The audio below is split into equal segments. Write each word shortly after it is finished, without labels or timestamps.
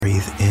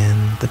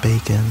the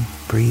bacon.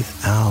 Breathe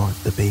out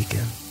the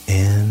bacon.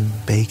 In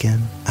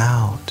bacon,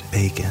 out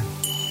bacon.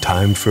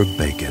 Time for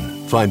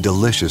bacon. Find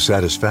delicious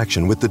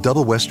satisfaction with the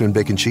Double Western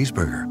Bacon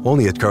Cheeseburger.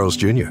 Only at Carl's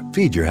Jr.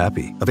 Feed your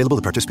happy. Available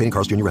at participating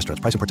Carl's Jr. restaurants.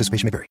 Price and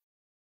participation may vary.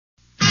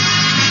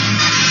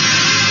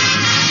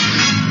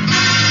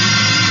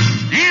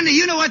 Andy,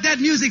 you know what that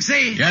music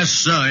say? Yes,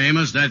 sir,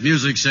 Amos. That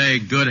music say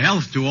good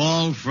health to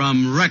all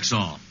from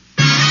Rexall.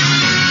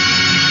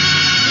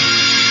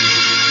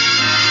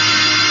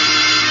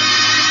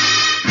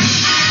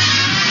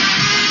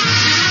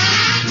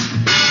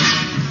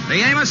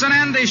 The Amos and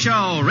Andy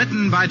Show,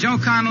 written by Joe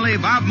Connolly,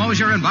 Bob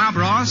Mosier, and Bob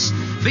Ross,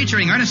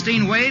 featuring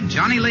Ernestine Wade,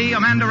 Johnny Lee,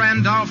 Amanda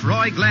Randolph,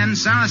 Roy Glenn,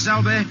 Sarah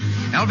Selby,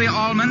 Elvia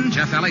Allman,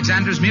 Jeff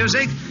Alexander's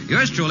music,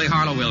 yours truly,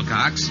 Harlow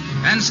Wilcox,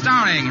 and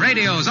starring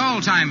radio's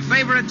all-time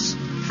favorites,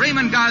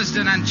 Freeman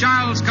Gosden and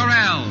Charles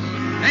Correll.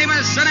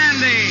 Amos and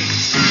Andy.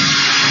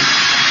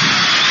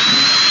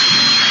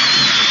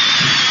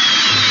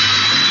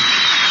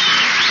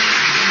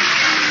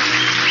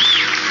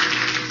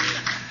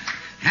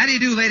 How do you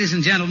do, ladies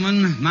and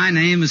gentlemen? My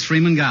name is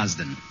Freeman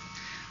Gosden.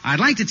 I'd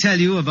like to tell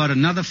you about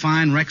another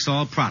fine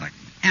Rexall product,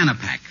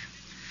 Anapac.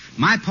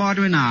 My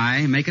partner and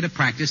I make it a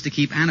practice to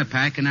keep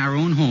Anapac in our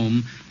own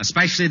home,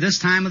 especially this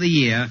time of the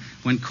year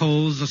when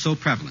colds are so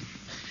prevalent.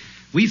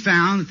 We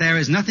found that there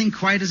is nothing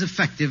quite as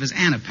effective as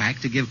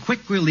Anapac to give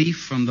quick relief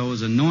from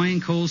those annoying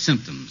cold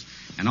symptoms,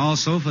 and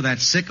also for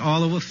that sick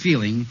all-over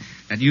feeling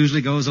that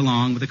usually goes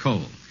along with a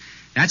cold.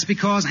 That's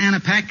because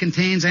Anapac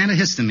contains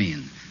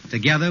antihistamine,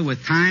 together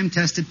with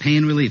time-tested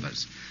pain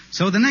relievers.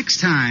 So the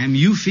next time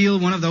you feel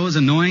one of those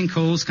annoying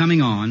colds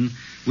coming on,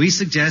 we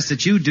suggest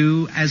that you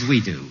do as we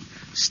do.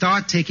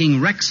 Start taking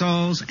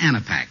Rexall's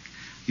Anapac.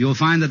 You'll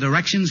find the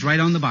directions right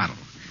on the bottle.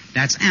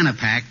 That's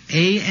Anapac,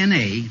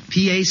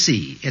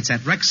 A-N-A-P-A-C. It's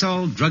at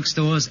Rexall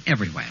drugstores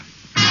everywhere.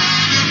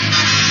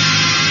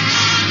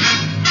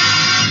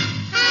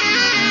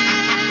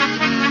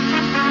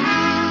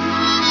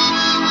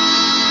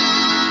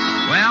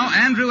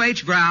 Andrew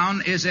H.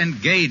 Brown is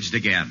engaged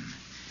again.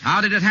 How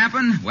did it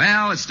happen?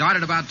 Well, it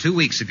started about 2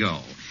 weeks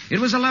ago. It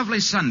was a lovely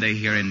Sunday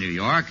here in New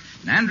York,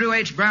 and Andrew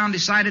H. Brown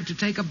decided to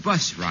take a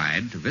bus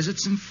ride to visit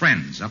some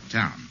friends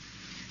uptown.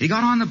 He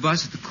got on the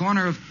bus at the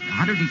corner of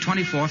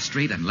 124th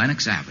Street and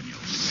Lenox Avenue.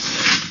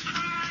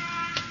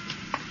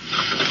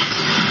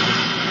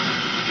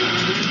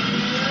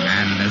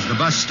 And as the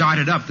bus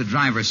started up, the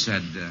driver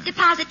said,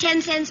 Deposit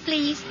 10 cents,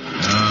 please.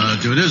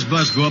 Do this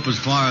bus go up as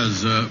far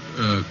as,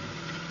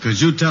 could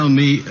you tell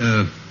me,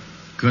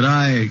 could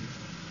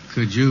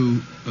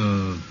you,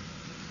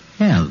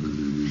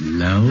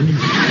 hello?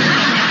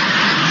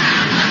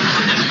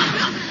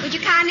 Would you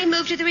kindly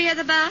move to the rear of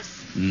the bus?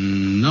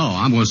 No,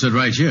 I'm going to sit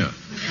right here.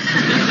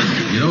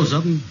 You know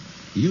something?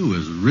 You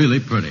is really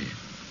pretty.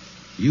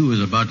 You is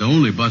about the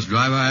only bus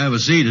driver I ever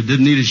see that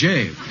didn't need a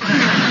shave.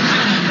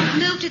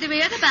 Move to the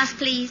rear of the bus,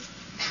 please.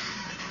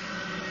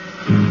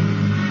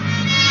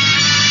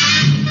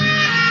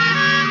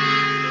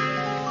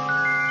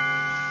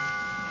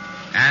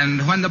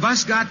 And when the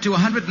bus got to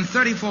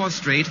 134th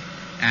Street,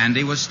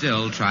 Andy was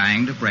still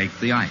trying to break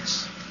the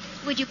ice.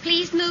 Would you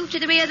please move to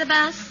the rear of the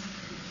bus?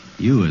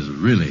 You is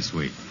really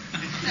sweet.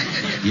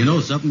 You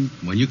know something?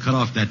 When you cut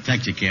off that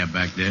taxi cab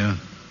back there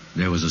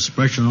was an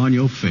expression on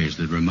your face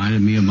that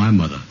reminded me of my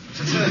mother.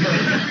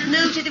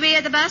 Move to the rear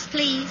of the bus,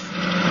 please.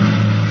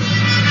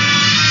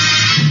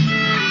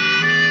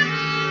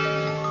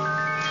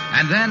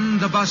 And then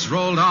the bus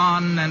rolled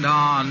on and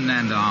on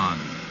and on.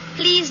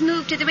 Please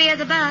move to the rear of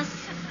the bus.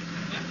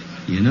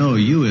 You know,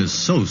 you is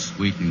so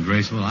sweet and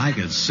graceful, I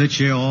could sit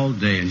here all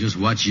day and just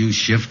watch you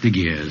shift the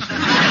gears.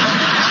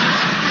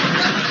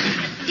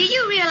 Do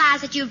you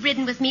realize that you've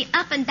ridden with me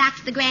up and back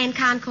to the Grand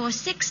Concourse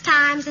 6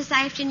 times this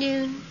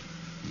afternoon?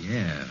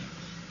 Yeah.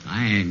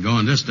 I ain't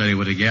gone this steady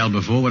with a gal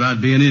before without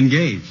being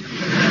engaged.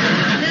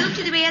 Move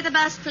to the rear of the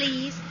bus,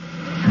 please.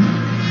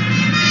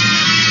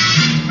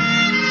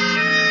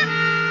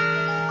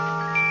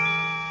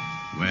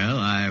 Well,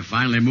 I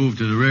finally moved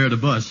to the rear of the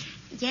bus.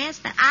 Yes,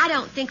 but I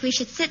don't think we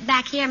should sit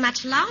back here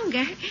much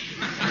longer.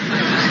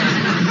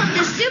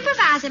 The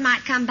supervisor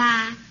might come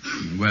by.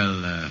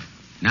 Well,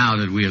 now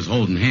that we is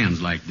holding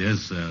hands like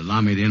this,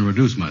 allow me to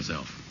introduce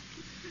myself.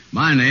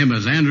 My name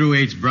is Andrew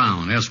H.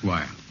 Brown,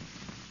 Esquire.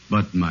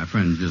 But my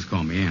friends just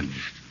call me Andy.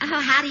 Oh,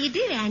 how do you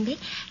do, Andy?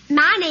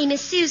 My name is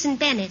Susan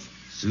Bennett.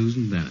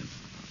 Susan Bennett.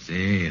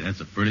 Say,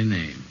 that's a pretty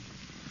name.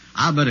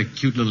 I bet a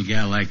cute little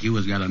gal like you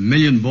has got 1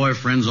 million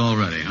boyfriends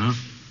already, huh?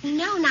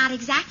 No, not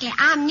exactly.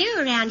 I'm new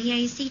around here,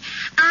 you see.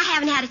 I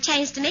haven't had a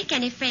chance to make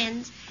any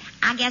friends.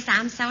 I guess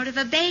I'm sort of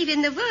a babe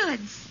in the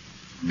woods.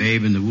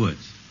 Babe in the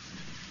woods.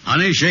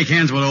 Honey, shake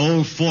hands with an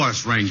old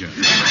forest ranger.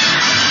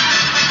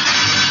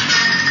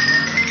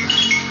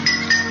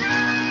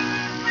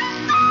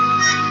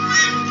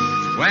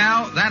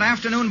 Well, that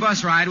afternoon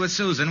bus ride with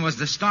Susan was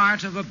the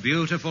start of a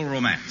beautiful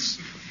romance.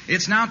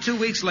 It's now 2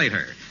 weeks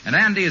later, and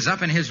Andy is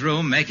up in his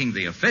room making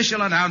the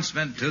official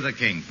announcement to the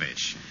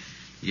Kingfish.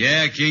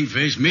 Yeah,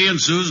 Kingfish, me and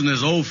Susan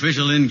is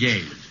official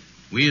engaged.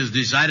 We has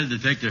decided to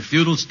take the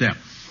feudal step.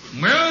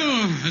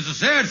 Well, it's a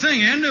sad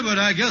thing, Andy, but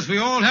I guess we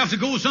all have to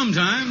go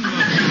sometime.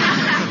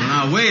 Well,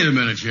 now, wait a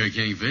minute here,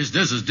 Kingfish.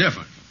 This is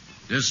different.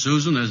 This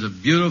Susan is a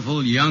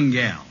beautiful young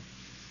gal.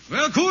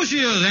 Well, of course she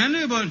is,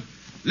 Andy, but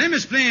let me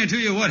explain to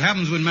you what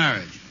happens with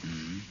marriage.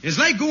 Mm-hmm. It's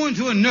like going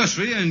to a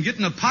nursery and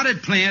getting a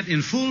potted plant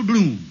in full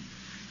bloom.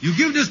 You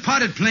give this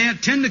potted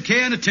plant tender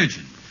care and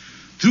attention.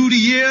 Through the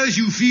years,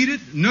 you feed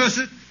it, nurse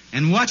it,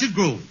 and watch it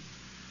grow.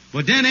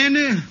 But then,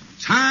 Andy,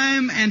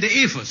 time and the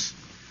aphis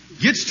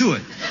gets to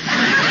it.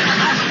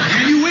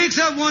 And you wakes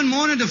up one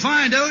morning to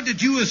find out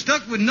that you were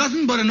stuck with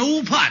nothing but an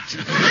old pot.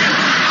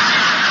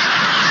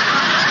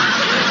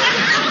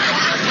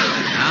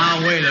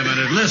 Now, wait a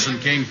minute. Listen,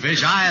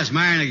 Kingfish, I is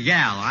marrying a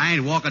gal. I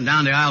ain't walking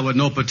down the aisle with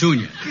no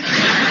petunia.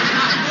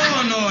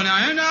 Oh, no,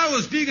 now, Andy, I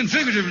was speaking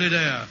figuratively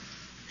there.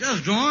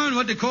 Just drawing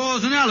what they call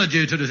an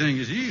analogy to the thing,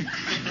 you see.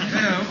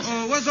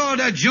 What's all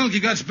that junk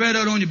you got spread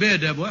out on your bed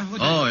there, boy?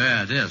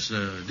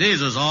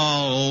 These is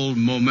all old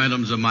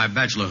momentums of my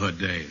bachelorhood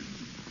days.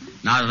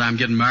 Now that I'm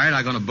getting married,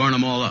 I'm going to burn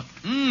them all up.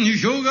 You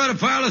sure got a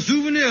pile of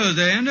souvenirs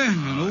there, Andy.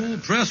 An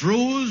old pressed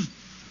rose,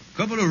 a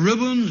couple of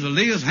ribbons, a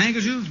lace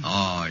handkerchief.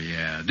 Oh,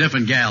 yeah.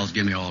 Different gals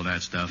give me all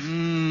that stuff.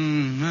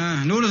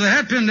 Notice a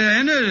hat pin there,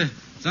 Andy.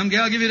 Some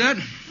gal give you that?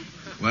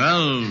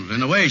 Well,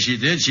 in a way she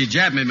did. She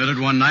jabbed me with it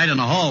one night in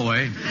the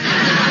hallway.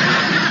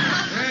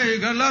 Hey, you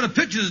got a lot of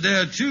pictures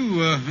there,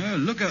 too.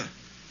 Look at...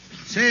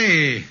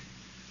 Say,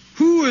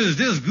 who is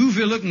this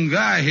goofy-looking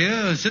guy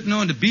here sitting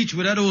on the beach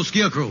with that old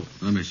scarecrow?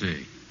 Let me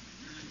see.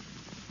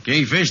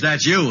 Kingfish,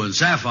 that's you and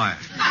Sapphire.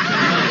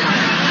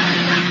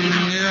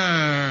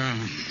 Yeah.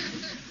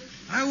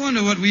 I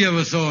wonder what we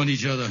ever saw in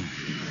each other.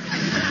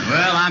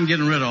 Well, I'm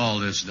getting rid of all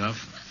this stuff.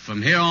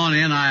 From here on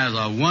in, I is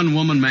a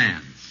one-woman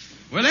man.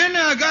 Well, then,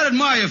 I got to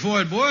admire you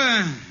for it,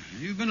 boy.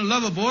 You've been a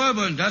lover, boy,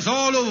 but that's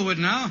all over with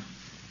now.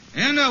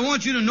 And I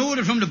want you to know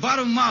that from the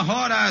bottom of my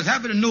heart, I was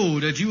happy to know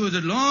that you has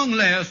at long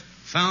last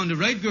found the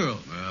right girl.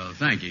 Well,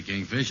 thank you,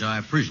 Kingfish. I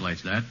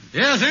appreciate that.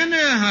 Yes, and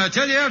I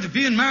tell you, after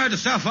being married to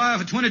Sapphire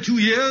for 22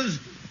 years,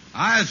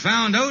 I has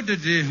found out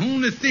that the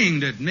only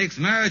thing that makes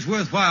marriage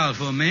worthwhile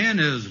for a man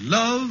is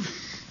love,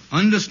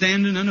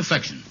 understanding, and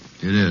affection.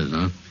 It is,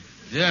 huh?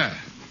 Yeah.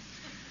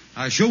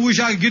 I sure wish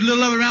I could get a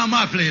little love around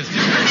my place.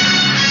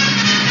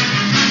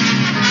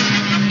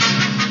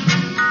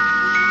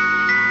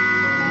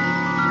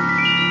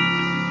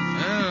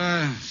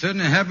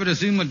 Certainly happy to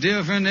see my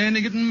dear friend Andy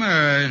getting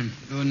married.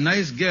 To a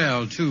nice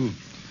gal, too.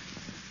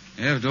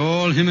 After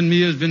all, him and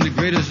me has been the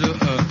greatest...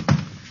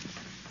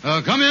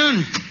 come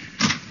in.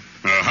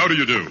 How do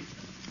you do?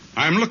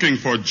 I'm looking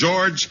for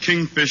George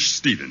Kingfish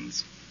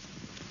Stevens.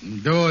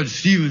 George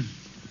Stevens?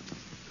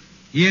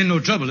 He ain't no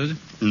trouble, is he?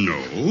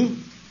 No.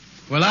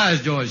 Well,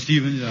 I's George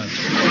Stevens. Oh,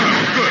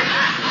 good.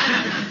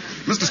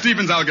 Mr.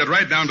 Stevens, I'll get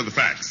right down to the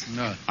facts.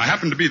 No. I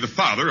happen to be the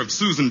father of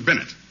Susan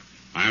Bennett.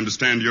 I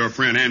understand your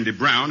friend Andy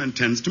Brown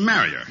intends to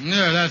marry her.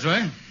 Yeah, that's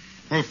right.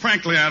 Well,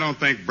 frankly, I don't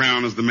think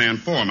Brown is the man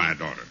for my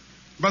daughter.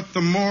 But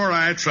the more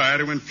I try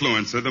to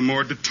influence her, the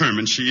more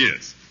determined she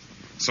is.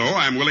 So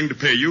I'm willing to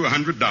pay you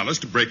 $100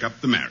 to break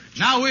up the marriage.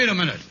 Now, wait a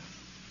minute.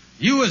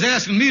 You was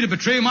asking me to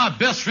betray my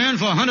best friend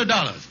for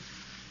 $100.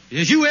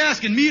 Is you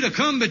asking me to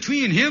come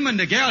between him and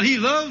the gal he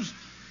loves?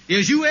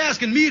 Is you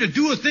asking me to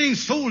do a thing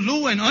so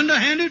low and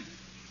underhanded?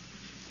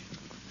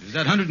 Is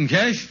that 100 in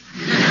cash?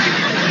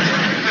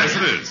 Yes,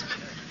 it is.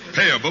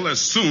 Payable as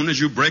soon as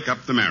you break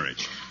up the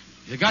marriage.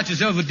 You got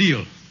yourself a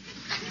deal.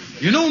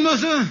 You know,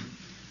 mister,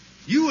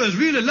 you was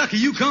really lucky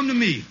you come to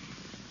me.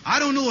 I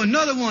don't know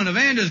another one of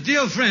Andy's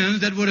dear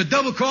friends that would have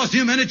double-crossed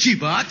him any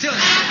cheaper, I tell you.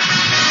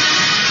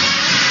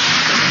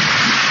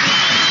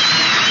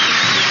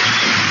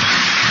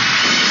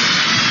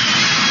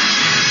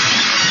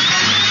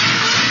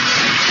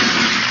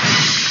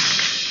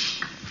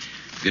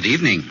 Good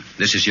evening.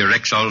 This is your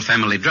Rexall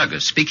family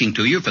druggist speaking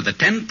to you for the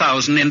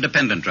 10,000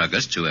 independent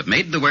druggists who have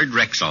made the word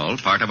Rexall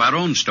part of our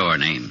own store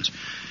names.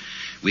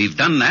 We've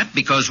done that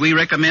because we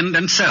recommend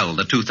and sell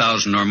the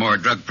 2,000 or more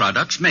drug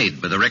products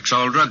made by the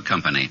Rexall Drug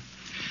Company.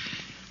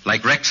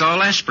 Like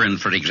Rexall aspirin,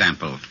 for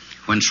example.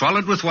 When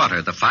swallowed with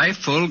water, the 5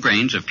 full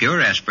grains of pure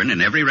aspirin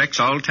in every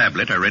Rexall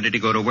tablet are ready to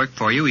go to work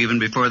for you even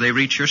before they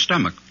reach your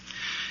stomach.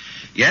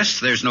 Yes,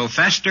 there's no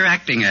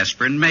faster-acting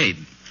aspirin made.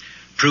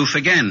 Proof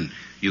again.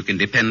 You can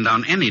depend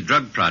on any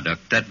drug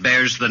product that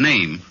bears the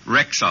name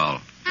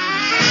Rexall.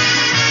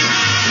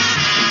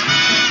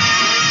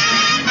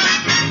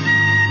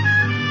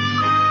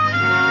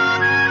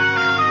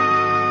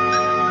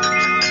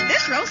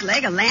 This roast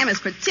leg of lamb is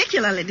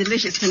particularly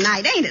delicious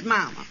tonight, ain't it,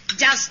 Mama?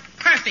 Just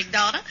perfect,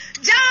 daughter.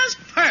 Just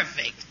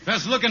perfect.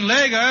 Best looking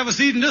leg I ever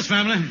seen in this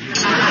family. What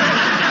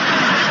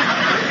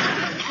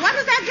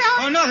was that,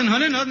 George? Oh, nothing,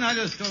 honey, nothing. I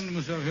just talking to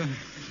myself here.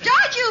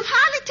 George, you've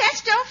hardly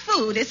touched your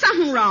food. Is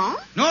something wrong?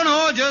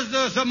 No, just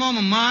something on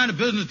my mind. A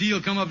business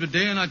deal come up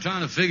today, and I'm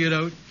trying to figure it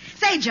out.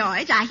 Say,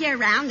 George, I hear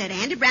around that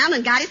Andy Brown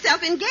done got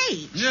himself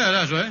engaged. Yeah,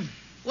 that's right.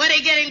 What,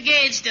 he get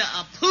engaged to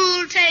a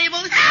pool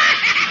table?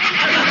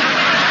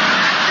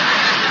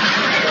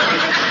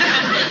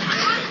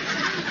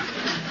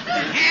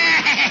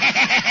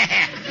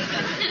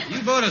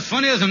 about as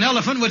funny as an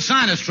elephant with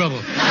sinus trouble.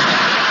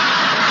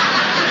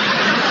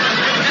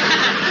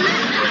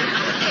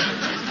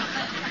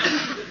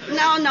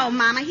 No,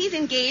 Mama. He's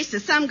engaged to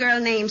some girl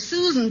named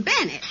Susan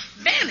Bennett.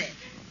 Bennett.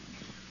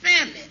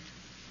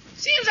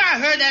 Seems I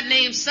heard that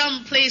name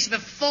someplace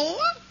before.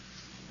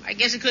 I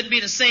guess it couldn't be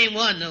the same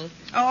one, though.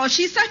 Oh,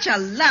 she's such a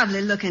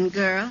lovely-looking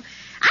girl.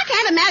 I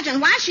can't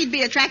imagine why she'd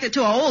be attracted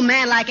to an old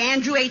man like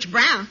Andrew H.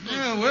 Brown.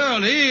 Yeah,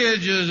 well,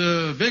 age is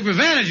a big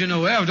advantage, you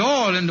know. After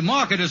all, in the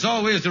market, it's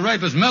always the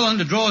ripest melon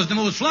that draws the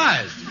most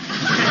flies. She's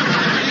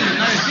a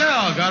nice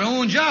gal. Got her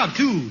own job,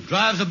 too.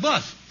 Drives a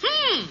bus.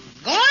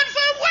 Going for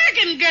a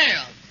working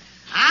girl.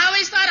 I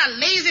always thought a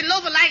lazy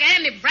loafer like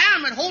Andy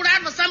Brown would hold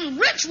out for some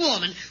rich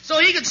woman so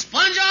he could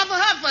sponge off of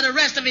her for the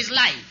rest of his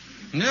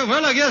life. Yeah,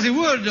 well, I guess he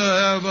would,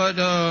 but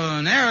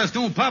an heiress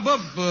don't pop up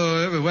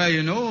everywhere,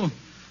 you know.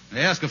 They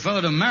ask a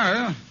fellow to marry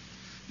her.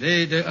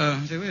 They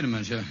say, wait a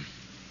minute, sir.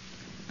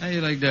 How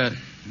you like that?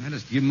 I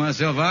just give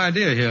myself an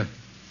idea here.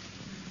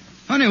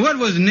 Honey, what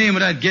was the name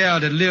of that gal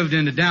that lived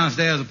in the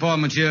downstairs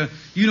apartment here?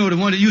 You know, the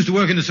one that used to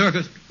work in the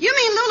circus? You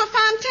mean Lula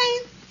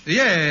Fontaine?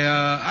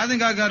 Yeah, I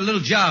think I got a little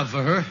job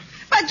for her.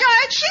 But,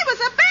 George, she was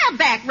a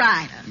bareback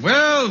rider.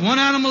 Well, one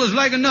animal is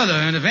like another,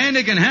 and if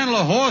Andy can handle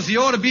a horse, he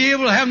ought to be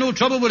able to have no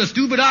trouble with a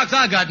stupid ox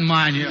I got in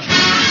mind here.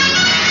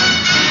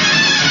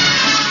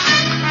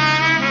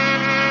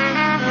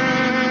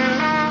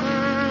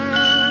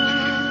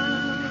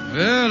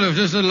 Well, if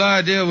this little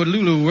idea with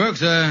Lulu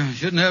works, I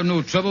shouldn't have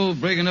no trouble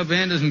breaking up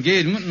Andy's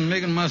engagement and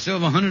making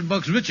myself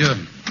 $100 richer.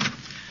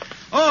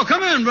 Oh,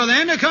 come in, Brother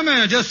Andy, come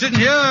in. Just sitting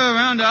here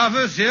around the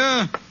office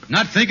here,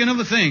 not thinking of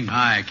a thing.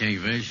 Hi,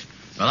 Kingfish.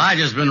 Well, I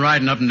just been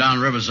riding up and down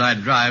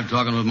Riverside Drive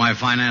talking with my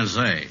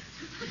financier.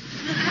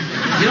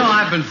 You know,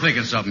 I've been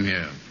thinking something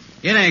here.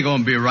 It ain't going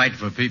to be right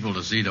for people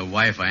to see the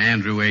wife of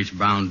Andrew H.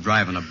 Brown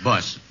driving a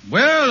bus.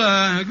 Well,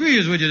 I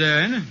agrees with you there,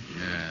 Andy.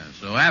 Yeah,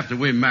 so after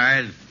we're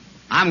married,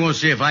 I'm going to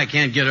see if I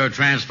can't get her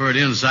transferred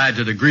inside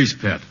to the grease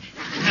pit.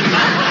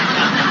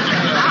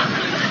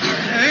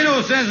 Ain't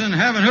no sense in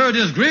having her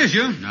disgrace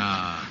you.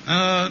 Nah.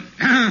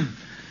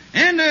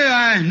 Andy,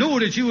 I know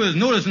that you was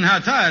noticing how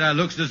tired I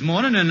looks this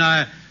morning, and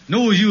I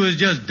know you was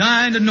just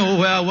dying to know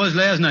where I was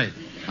last night.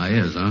 I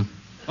is, huh?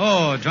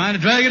 Oh, trying to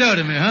drag it out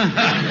of me, huh?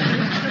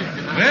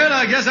 Well,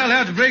 I guess I'll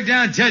have to break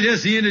down and tell you,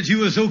 seeing that you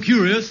were so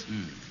curious.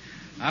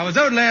 I was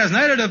out last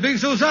night at a big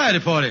society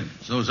party.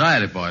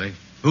 Society party?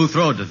 Who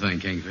throwed the thing,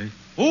 Kingfish?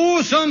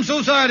 Oh, some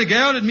society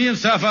gal that me and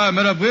Sapphire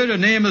met up with. Her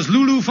name is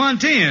Lulu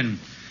Fontaine.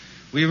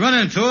 We run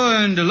into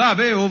her in the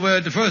lobby over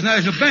at the First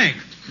National Bank.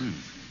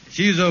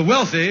 She's a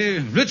wealthy,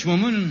 rich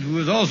woman who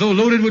is also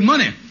loaded with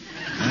money.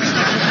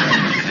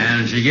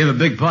 And she gave a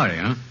big party,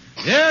 huh?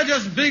 Yeah,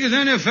 just as big as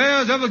any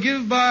affairs ever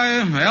given by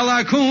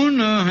L.I.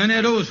 Coon, any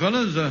of those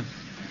fellas.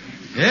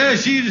 Yeah,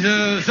 she'd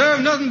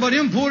served nothing but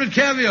imported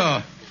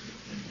caviar.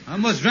 I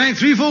must drank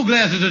 3-4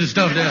 glasses of the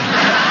stuff there.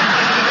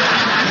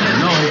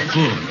 No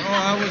food. Oh,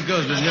 I was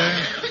guzzling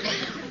there.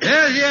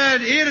 Yeah, she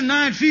had 8 or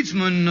 9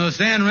 feetsmen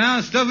standing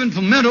around stuffing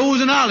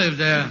pimentos and olives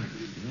there.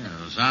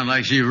 Yeah, sound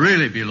like she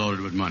really be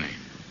loaded with money.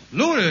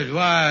 Loaded?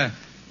 Why,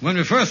 when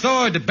we first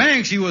saw her at the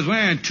bank, she was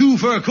wearing 2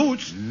 fur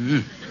coats.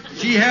 Mm-hmm.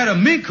 She had a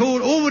mink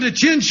coat over the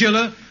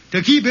chinchilla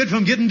to keep it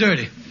from getting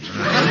dirty.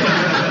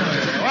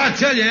 Oh, I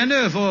tell you,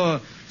 Andy, for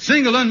a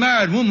single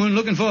unmarried woman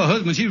looking for a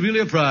husband, she's really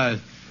a prize.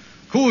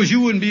 Of course,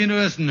 you wouldn't be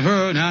interested in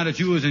her now that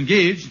you was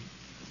engaged,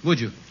 would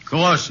you? Of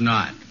course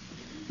not.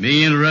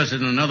 Me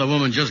interested in another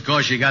woman just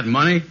 'cause she got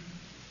money?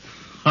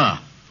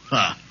 Ha,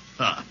 ha,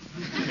 ha.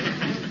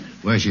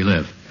 Where's she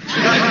live?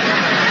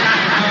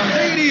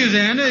 Take it easy,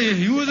 Andy.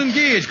 You was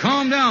engaged.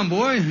 Calm down,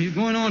 boy. You're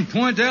going on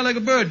point there like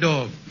a bird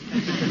dog.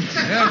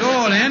 After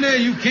all,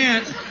 Andy, you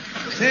can't...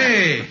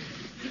 Say,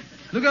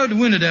 look out the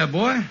window there,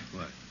 boy.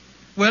 What?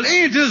 Well,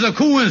 ain't this a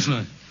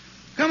coincidence?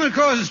 Coming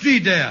across the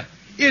street there,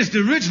 it's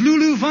the rich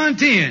Lulu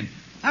Fontaine.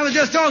 I was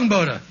just talking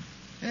about her.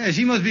 Yeah,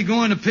 she must be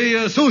going to pay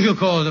a social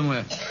call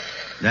somewhere.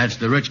 That's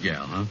the rich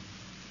gal, huh?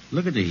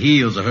 Look at the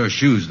heels of her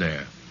shoes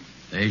there.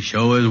 They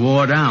sure is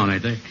wore down,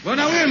 ain't they? Well,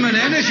 now, wait a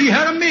minute, Andy. She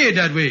had them made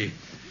that way.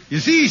 You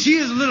see, she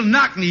is a little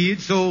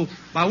knock-kneed, so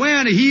by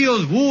wearing the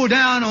heels wore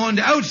down on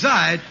the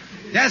outside,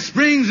 that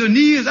springs her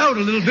knees out a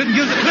little bit and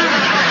gives a clearance.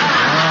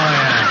 Oh,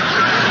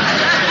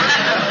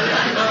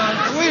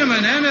 yeah. Wait a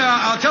minute, Andy.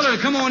 I'll tell her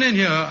to come on in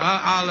here.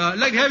 I'll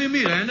like to have you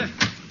meet her, Andy.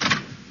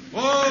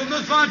 Oh,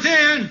 Miss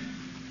Fontaine.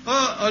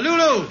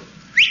 Lulu.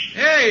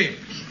 Hey,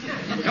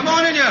 come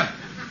on in here.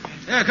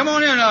 Yeah, come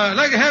on in. I'd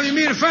like to have you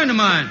meet a friend of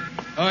mine.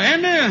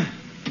 Andy,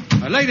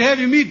 I'd like to have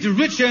you meet the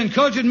rich and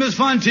cultured Miss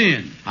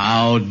Fontaine.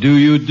 How do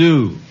you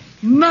do?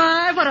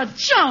 My, what a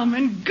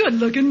charming,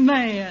 good-looking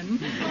man.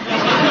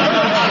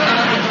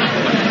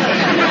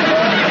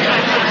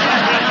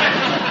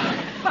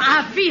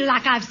 I feel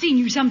like I've seen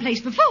you someplace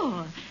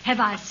before. Have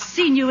I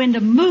seen you in the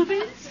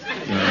movies?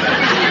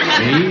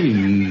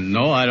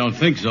 No, I don't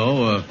think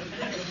so.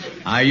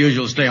 I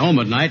usually stay home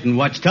at night and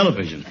watch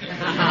television.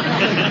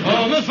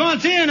 Oh, Miss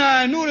Fontaine,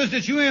 I noticed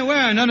that you ain't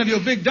wearing none of your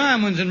big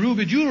diamonds and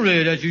ruby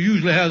jewelry that you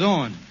usually has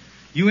on.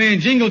 You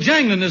ain't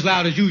jingle-jangling as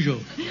loud as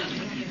usual.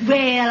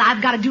 Well,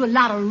 I've got to do a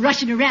lot of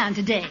rushing around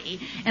today,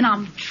 and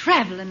I'm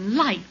traveling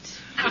light.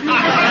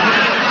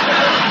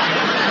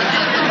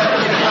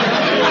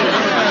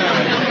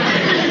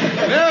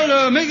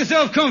 Well, make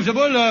yourself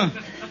comfortable.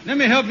 Let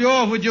me help you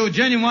off with your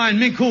genuine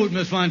mink coat,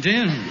 Miss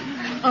Fontaine.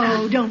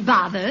 Oh, don't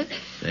bother.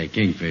 Say,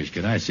 Kingfish,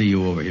 could I see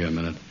you over here a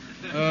minute?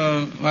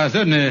 Why,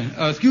 certainly.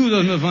 Excuse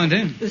us, Miss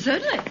Fontaine.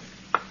 Certainly.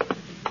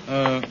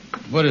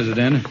 What is it,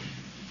 Andy?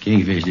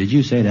 Kingfish, did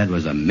you say that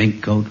was a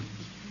mink coat?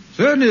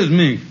 Certainly is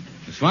mink.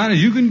 As fine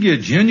as you can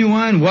get.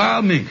 Genuine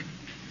wild mink.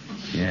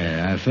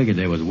 Yeah, I figured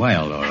they was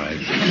wild, all right.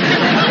 Look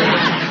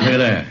at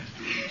there.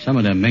 Some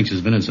of them minks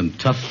has been in some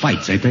tough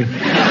fights, ain't they?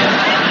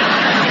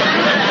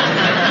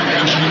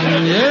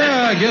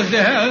 Yeah, I guess they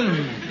have.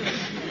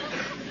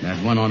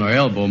 That one on her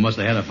elbow must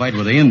have had a fight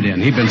with the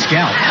Indian. He'd been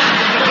scalped.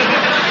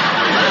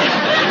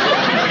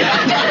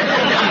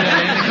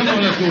 Come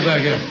on, let's go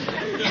back here.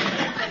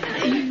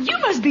 You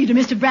must be the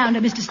Mr. Brown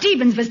that Mr.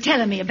 Stevens was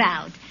telling me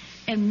about.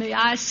 And may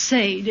I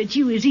say that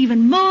you is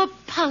even more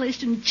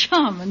polished and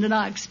charming than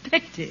I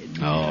expected.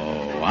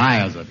 Oh,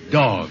 I was a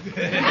dog.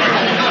 Well,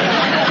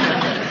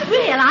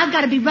 I've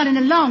got to be running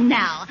along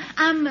now.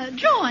 I'm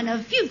drawing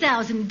a few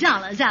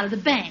 $1,000s out of the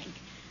bank.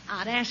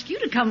 I'd ask you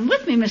to come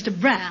with me, Mr.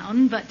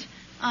 Brown, but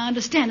I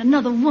understand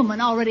another woman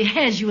already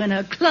has you in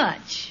her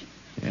clutch.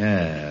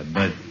 Yeah,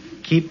 but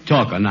keep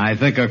talking. I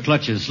think her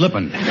clutch is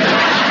slipping. Well,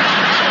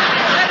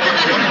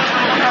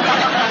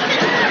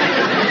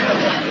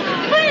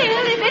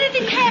 if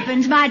anything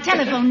happens, my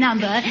telephone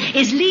number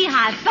is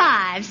Lehigh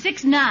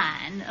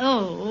 56900.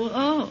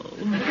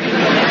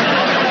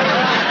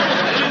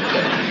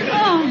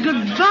 Oh,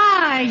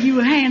 goodbye, you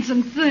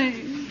handsome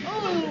thing.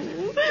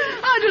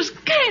 I just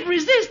can't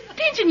resist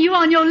pinching you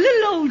on your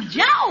little old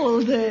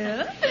jowl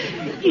there.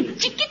 You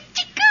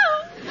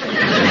chicka-chicka.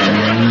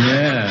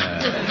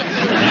 Yeah.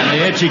 And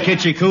the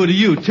itchy-kitchy-coo to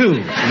you,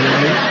 too.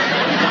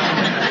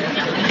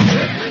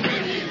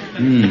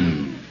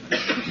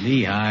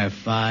 Lehigh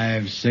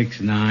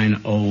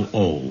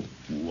 56900.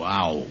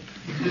 Wow.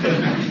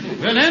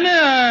 Well, then,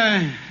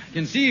 I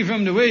can see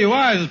from the way your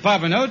eyes is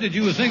popping out that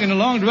you was thinking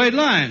along the right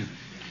line.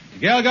 The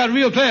gal got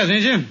real class,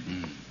 ain't you?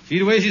 See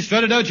the way she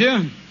strutted out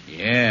here?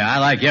 Yeah, I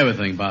like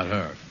everything about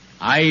her.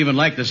 I even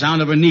like the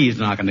sound of her knees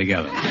knocking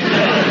together.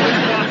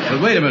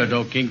 But wait a minute,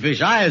 though,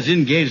 Kingfish. I was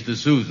engaged to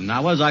Susan.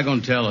 Now, what was I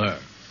going to tell her?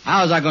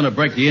 How was I going to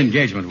break the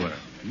engagement with her?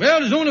 Well,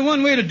 there's only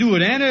one way to do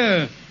it,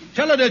 Anna.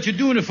 Tell her that you're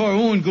doing it for her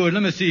own good.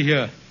 Let me see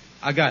here.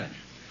 I got it.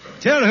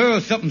 Tell her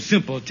something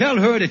simple. Tell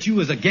her that you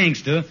was a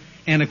gangster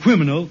and a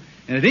criminal,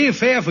 and it ain't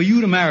fair for you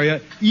to marry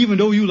her, even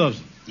though you love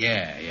her.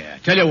 Yeah.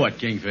 Tell you what,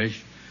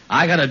 Kingfish.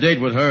 I got a date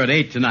with her at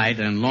 8 tonight,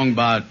 and long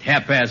about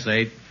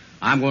 8:30,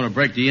 I'm going to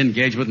break the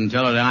engagement and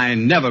tell her that I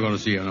ain't never going to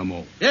see her no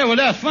more. Yeah, well,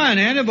 that's fine,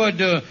 Andy, but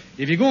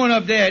if you're going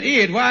up there at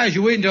 8, why is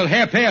you waiting until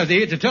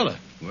 8:30 to tell her?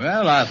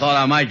 Well, I thought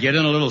I might get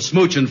in a little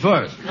smooching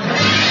first.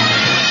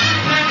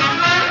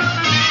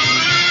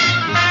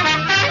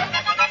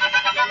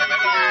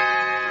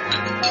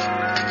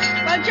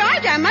 Well,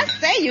 George, I must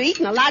say you're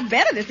eating a lot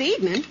better this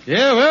evening.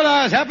 Yeah, well,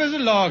 I was happy as a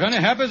lark, honey,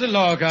 happy as a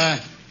lark.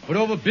 I put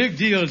over a big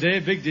deal today,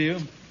 big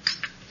deal.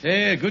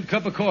 Say, a good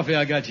cup of coffee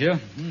I got here.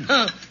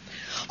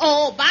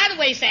 Oh, by the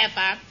way,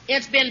 Sapphire,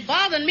 it's been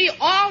bothering me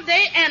all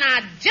day, and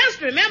I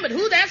just remembered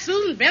who that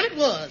Susan Bennett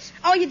was.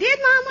 Oh, you did,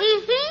 Mama?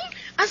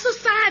 Mm-hmm. A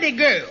society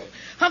girl.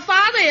 Her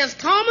father is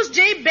Thomas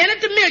J.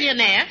 Bennett, the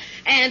millionaire,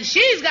 and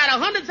she's got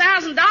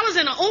 $100,000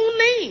 in her own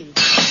name.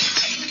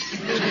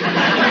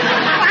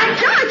 Why,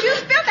 George, you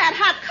spilled that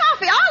hot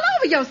coffee all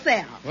over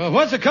yourself. Well,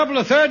 what's a couple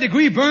of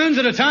third-degree burns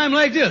at a time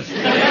like this?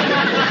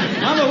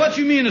 Mama, what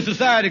you mean a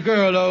society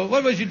girl?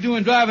 What was you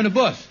doing driving a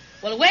bus?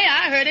 Well, the way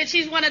I heard it,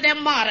 she's one of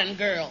them modern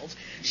girls.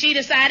 She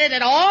decided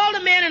that all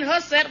the men in her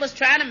set was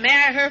trying to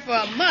marry her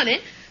for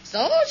money,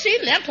 so she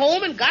left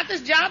home and got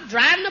this job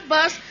driving a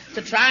bus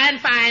to try and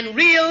find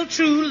real,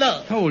 true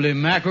love. Holy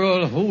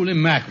mackerel, holy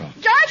mackerel.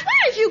 George,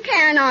 why is you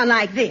carrying on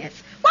like this?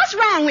 What's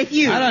wrong with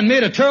you? I done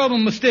made a terrible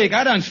mistake.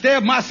 I done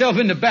stabbed myself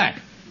in the back.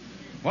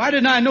 Why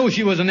didn't I know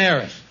she was an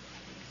heiress?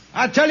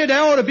 I tell you,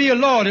 there ought to be a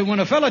law that when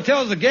a fella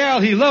tells a gal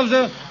he loves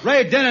her,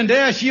 right then and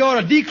there, she ought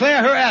to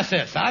declare her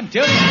assets. I'm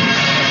telling you.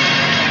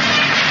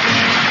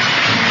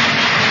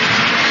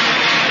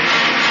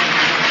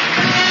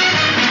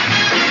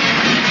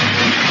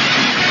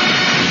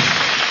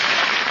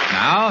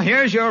 Now,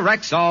 here's your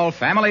Rexall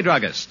family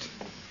druggist.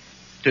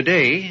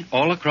 Today,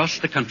 all across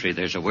the country,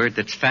 there's a word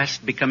that's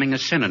fast becoming a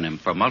synonym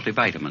for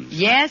multivitamins.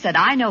 Yes, and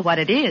I know what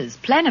it is.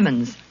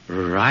 Plenamins.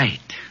 Right.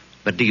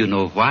 But do you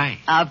know why?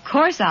 Of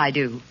course I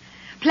do.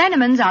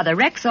 Plenamins are the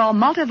Rexall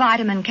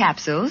multivitamin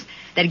capsules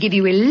that give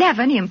you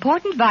 11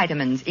 important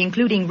vitamins,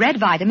 including red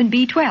vitamin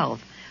B12,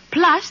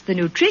 plus the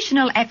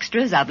nutritional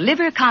extras of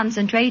liver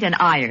concentrate and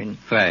iron.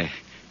 Why,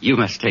 you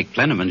must take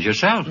Plenamins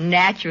yourself.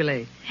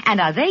 Naturally. And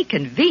are they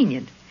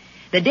convenient?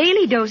 The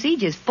daily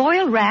dosage is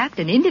foil-wrapped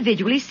and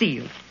individually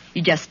sealed.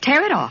 You just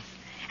tear it off,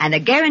 and the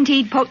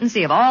guaranteed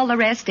potency of all the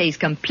rest stays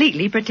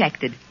completely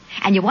protected.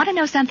 And you want to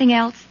know something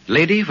else?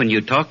 Lady, when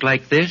you talk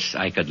like this,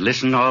 I could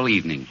listen all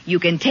evening. You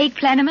can take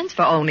Plenamins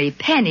for only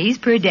pennies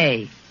per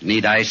day.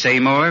 Need I say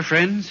more,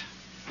 friends?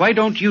 Why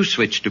don't you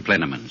switch to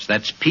Plenamins?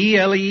 That's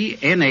Plenamins.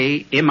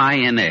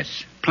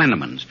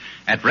 Plenamins.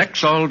 At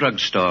Rexall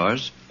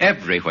drugstores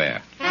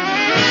everywhere.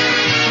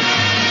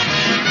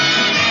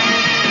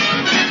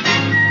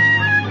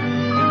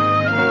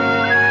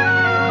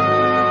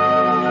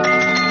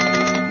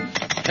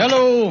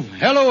 Hello.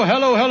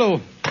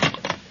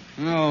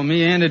 Oh,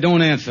 me, Andy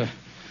don't answer.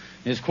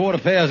 It's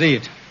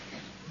 8:15.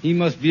 He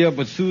must be up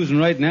with Susan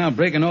right now,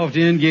 breaking off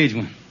the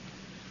engagement.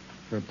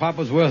 Her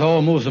papa's worth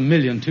almost $1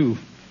 million, too.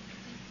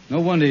 No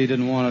wonder he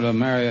didn't want her to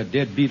marry a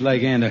deadbeat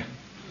like Andy.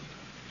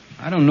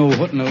 I don't know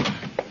what no...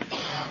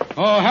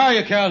 Oh, how are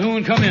you,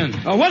 Calhoun? Come in.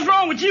 What's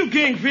wrong with you,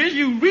 Kingfish?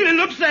 You really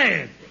look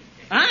sad.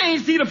 I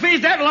ain't seen a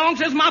face that long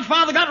since my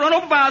father got run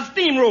over by a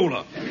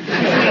steamroller.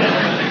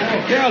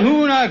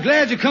 Calhoun, I'm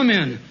glad you come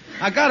in.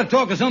 I gotta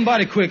talk to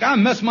somebody quick. I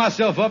messed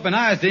myself up and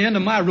I at the end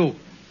of my rope.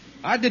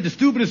 I did the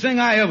stupidest thing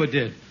I ever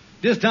did.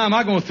 This time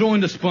I'm gonna throw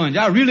in the sponge.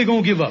 I really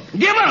gonna give up.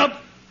 Give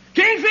up?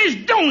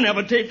 Kingfish, don't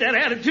ever take that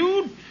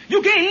attitude.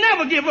 You can't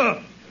never give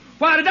up.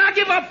 Why, did I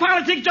give up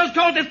politics just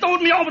cause they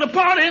throwed me over the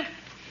party?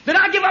 Did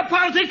I give up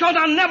politics cause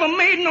I never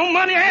made no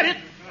money at it?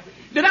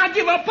 Did I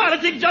give up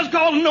politics just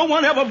cause no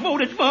one ever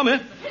voted for me?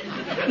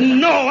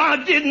 No, I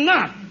did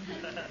not.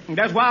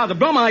 That's why the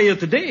bum I is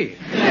today.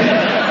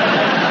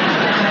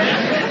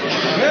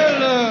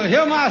 Well,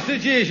 here's my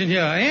situation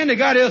here. Andy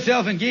got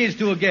herself engaged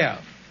to a gal.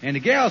 And the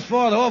gal's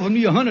father offered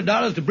me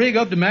 $100 to break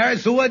up the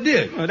marriage, so I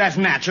did. That's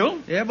natural.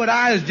 Yeah, but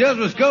I has just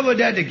discovered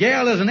that the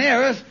gal is an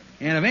heiress,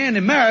 and if Andy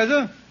marries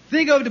her,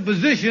 think of the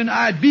position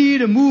I'd be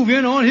to move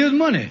in on his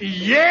money.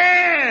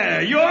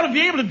 Yeah, you ought to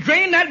be able to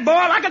drain that boy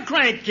like a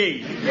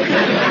crankcase.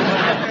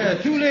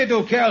 Too late,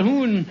 though,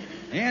 Calhoun.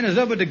 Andy's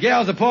up at the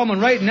gal's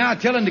apartment right now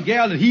telling the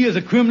gal that he is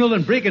a criminal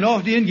and breaking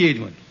off the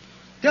engagement.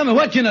 Tell me,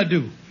 what can I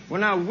do?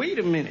 Well, now, wait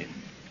a minute.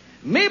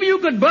 Maybe you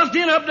could bust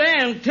in up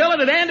there and tell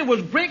her that Andy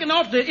was breaking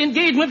off the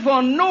engagement for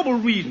a noble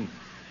reason.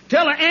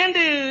 Tell her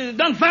Andy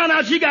done found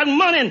out she got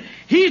money and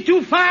he's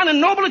too fine and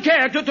noble a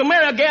character to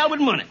marry a gal with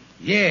money.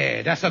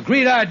 Yeah, that's a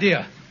great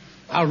idea.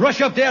 I'll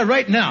rush up there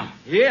right now.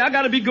 Yeah, I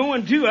gotta be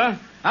going too. I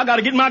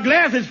gotta get my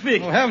glasses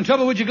fixed. Oh, having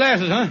trouble with your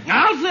glasses, huh?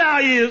 I'll say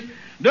I is.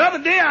 The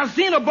other day I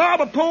seen a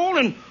barber pole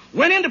and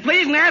went into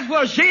place and asked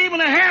for a shave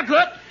and a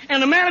haircut,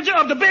 and the manager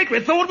of the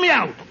bakery throwed me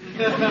out.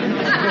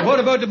 Well, what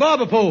about the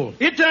barber pole?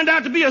 It turned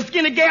out to be a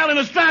skinny gal in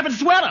a striped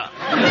sweater.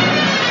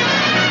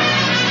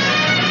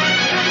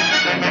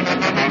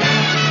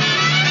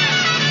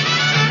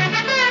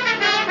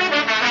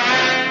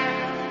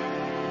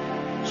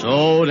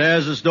 So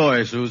there's the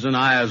story, Susan.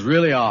 I is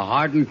really a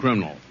hardened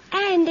criminal.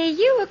 Andy,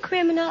 you a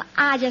criminal?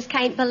 I just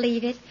can't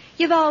believe it.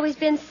 You've always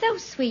been so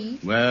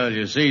sweet. Well,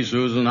 you see,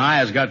 Susan, I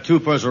has got two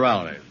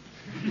personalities.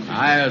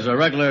 I is a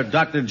regular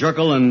Dr.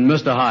 Jekyll and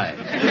Mr. Hyde.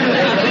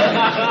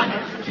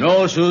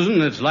 No,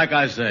 Susan, it's like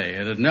I say.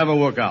 It'd never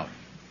work out.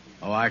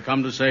 Oh, I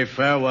come to say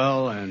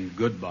farewell and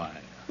goodbye.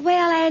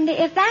 Well, Andy,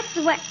 if that's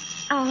the way...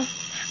 Oh,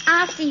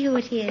 I'll see who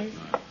it is.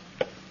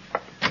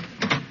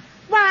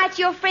 Why, it's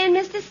your friend,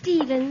 Mr.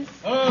 Stevens.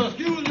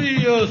 Excuse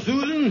me,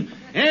 Susan.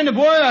 Andy,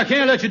 boy, I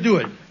can't let you do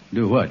it.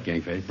 Do what,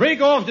 Kingfish?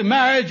 Break off the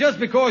marriage just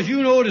because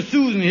you know that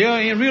Susan here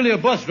ain't really a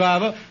bus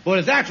driver, but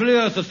it's actually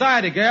a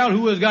society gal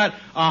who has got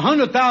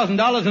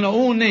 $100,000 in her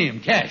own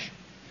name, cash.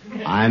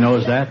 I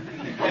knows that.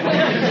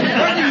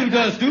 What you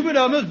done, stupid?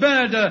 Miss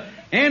Bennett,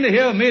 Andy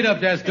here made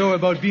up that story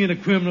about being a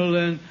criminal,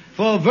 and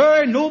for a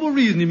very noble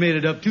reason he made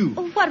it up, too.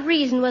 What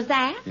reason was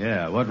that?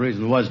 Yeah, what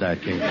reason was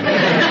that,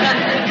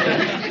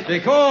 Kingfish?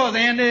 Because,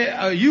 Andy,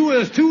 you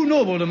is too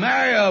noble to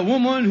marry a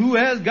woman who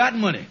has got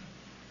money.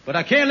 But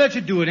I can't let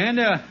you do it,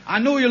 Andy. I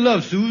know you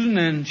love Susan,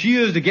 and she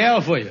is the gal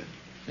for you.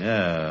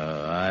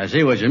 Yeah, I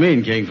see what you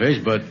mean, Kingfish,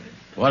 but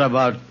what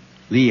about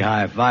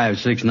Lehigh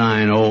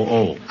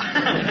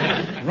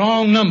 56900?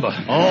 Wrong number.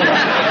 Oh,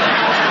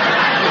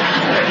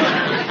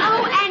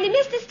 Andy,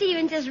 Mr.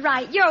 Stevens is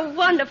right. You're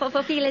wonderful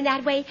for feeling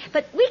that way,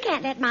 but we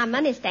can't let my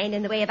money stand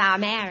in the way of our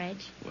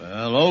marriage.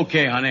 Well,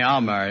 okay, honey,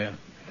 I'll marry you.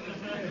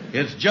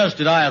 It's just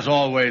that I has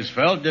always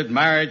felt that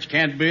marriage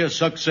can't be a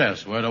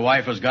success where the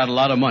wife has got a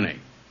lot of money.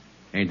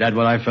 Ain't that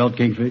what I felt,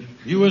 Kingfish?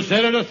 You have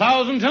said it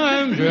 1,000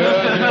 times.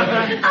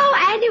 Oh,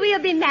 Andy, we'll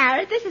be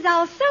married. This is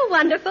all so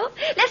wonderful.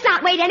 Let's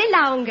not wait any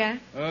longer.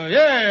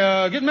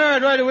 Get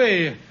married right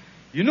away.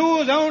 You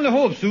know, I only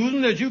hope,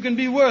 Susan, that you can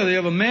be worthy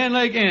of a man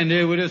like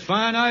Andy with his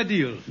fine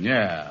ideals.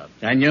 Yeah.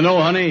 And you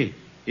know, honey,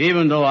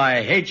 even though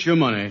I hate your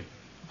money,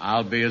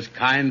 I'll be as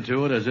kind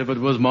to it as if it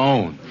was my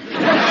own.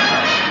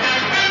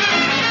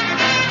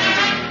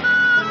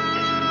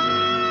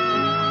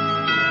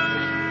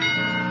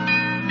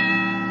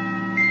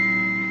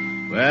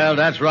 Well,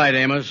 that's right,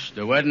 Amos.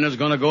 The wedding is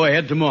going to go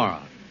ahead tomorrow.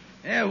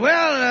 Yeah,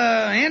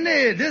 well,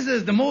 Andy, this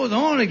is the most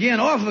on-again,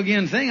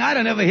 off-again thing I'd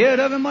have never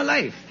heard of in my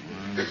life.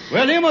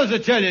 Well, Amos, I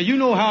tell you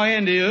know how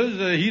Andy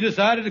is. He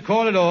decided to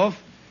call it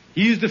off.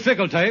 He's the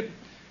fickle type.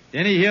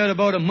 Then he heard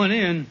about the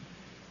money, and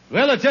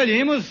Well, I tell you,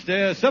 Amos,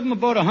 there's something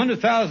about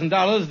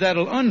 $100,000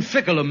 that'll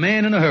unfickle a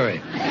man in a hurry.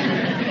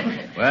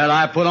 Well,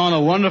 I put on a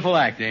wonderful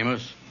act,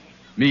 Amos.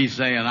 Me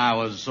saying I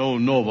was so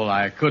noble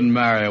I couldn't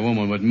marry a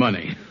woman with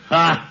money.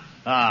 Ha,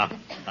 ha,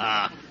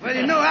 ha. Well,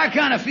 you know, I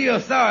kind of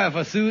feel sorry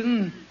for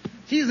Susan.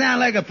 She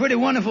sounds like a pretty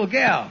wonderful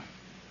gal.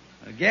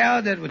 A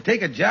gal that would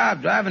take a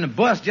job driving a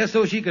bus just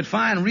so she could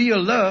find real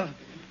love.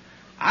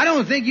 I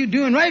don't think you're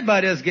doing right by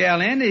this gal,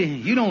 Andy.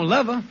 You don't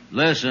love her.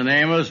 Listen,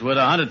 Amos, with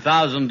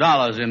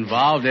 $100,000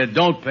 involved, it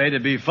don't pay to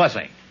be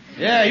fussy.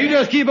 Yeah, you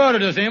just keep out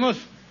of this,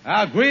 Amos.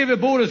 Our gravy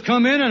boat has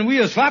come in and we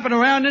are slapping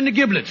around in the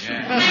giblets.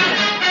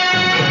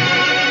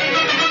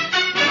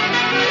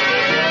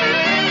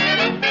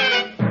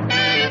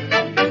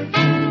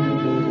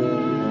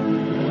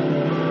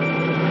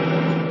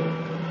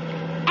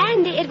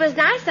 Andy, it was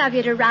nice of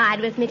you to ride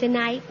with me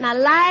tonight. My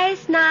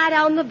last night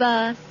on the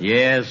bus.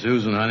 Yes,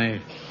 Susan, honey.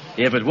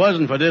 If it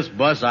wasn't for this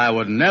bus, I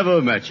would never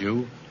have met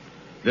you.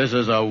 This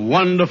is a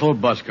wonderful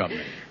bus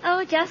company.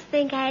 Oh, just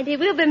think, Andy,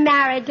 we'll be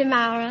married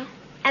tomorrow.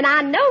 And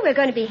I know we're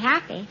going to be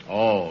happy.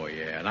 Oh,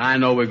 yeah, and I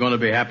know we're going to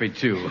be happy,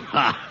 too.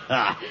 Ha,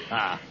 ha,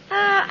 ha.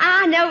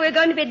 I know we're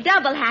going to be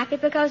double happy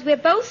because we're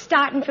both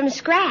starting from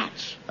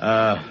scratch.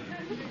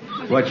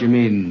 What you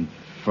mean,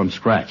 from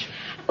scratch?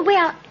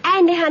 Well,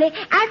 Andy, honey,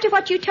 after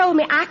what you told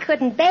me, I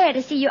couldn't bear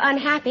to see you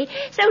unhappy.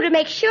 So to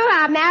make sure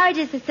our marriage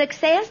is a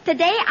success,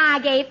 today I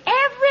gave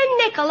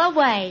every nickel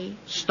away.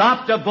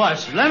 Stop the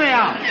bus. Let me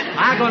out.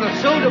 I'm going to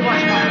sue the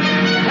bus driver.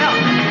 Help.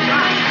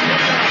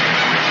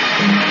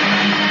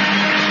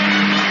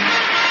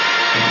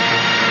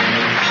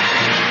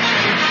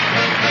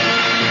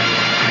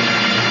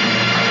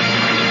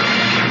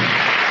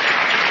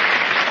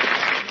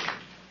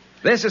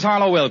 This is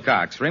Harlow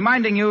Wilcox,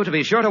 reminding you to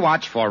be sure to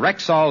watch for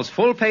Rexall's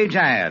full-page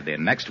ad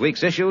in next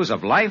week's issues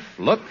of Life,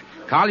 Look,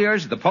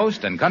 Collier's, The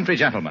Post, and Country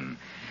Gentleman.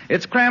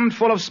 It's crammed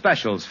full of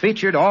specials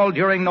featured all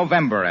during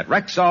November at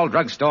Rexall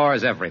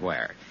drugstores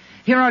everywhere.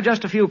 Here are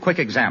just a few quick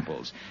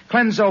examples.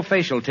 Cleanso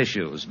facial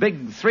tissues,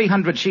 big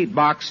 300-sheet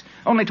box,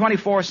 only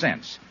 24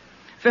 cents.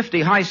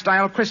 50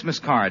 high-style Christmas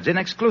cards in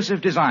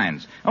exclusive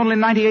designs, only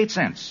 98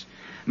 cents.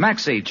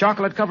 Maxi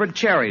chocolate-covered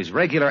cherries,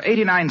 regular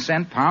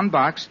 89-cent pound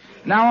box,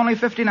 now only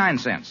 59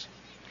 cents.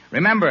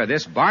 Remember,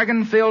 this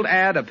bargain-filled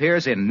ad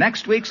appears in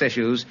next week's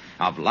issues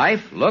of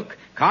Life, Look,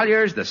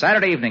 Collier's, The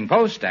Saturday Evening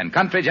Post, and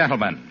Country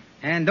Gentleman.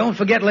 And don't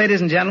forget,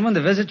 ladies and gentlemen,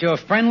 to visit your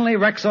friendly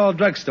Rexall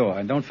drugstore.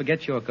 And don't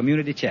forget your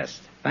community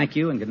chest. Thank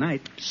you and good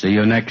night. See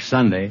you next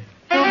Sunday.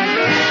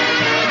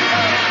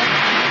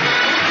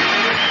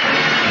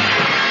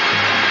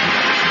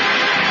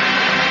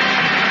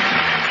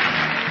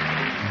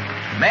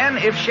 Men,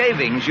 if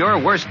shaving's your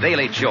worst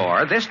daily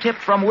chore, this tip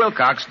from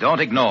Wilcox don't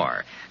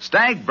ignore.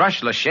 Stag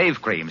Brushless Shave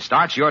Cream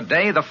starts your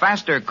day the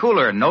faster,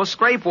 cooler, no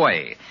scrape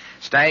way.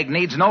 Stag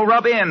needs no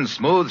rub-in,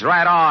 smooths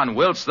right on,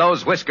 wilts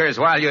those whiskers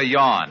while you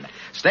yawn.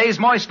 Stays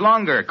moist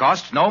longer,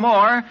 costs no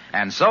more,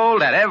 and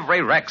sold at every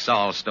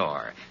Rexall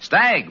store.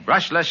 Stag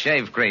Brushless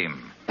Shave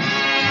Cream.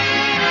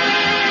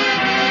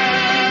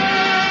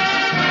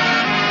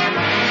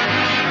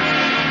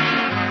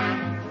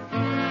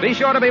 Be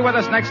sure to be with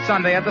us next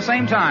Sunday at the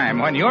same time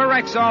when your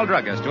Rexall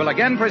druggist will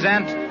again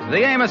present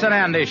The Amos and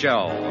Andy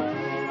Show.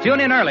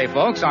 Tune in early,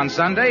 folks, on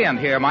Sunday and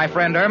hear my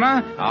friend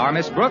Irma, our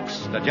Miss Brooks,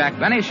 the Jack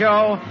Benny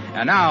Show,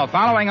 and now,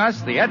 following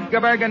us, the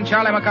Edgar Berg and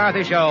Charlie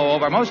McCarthy Show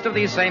over most of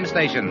these same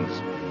stations.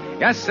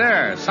 Yes,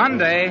 sir,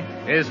 Sunday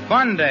is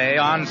Fun Day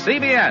on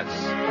CBS.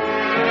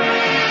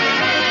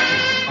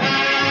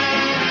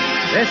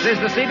 This is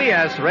the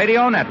CBS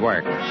Radio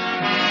Network.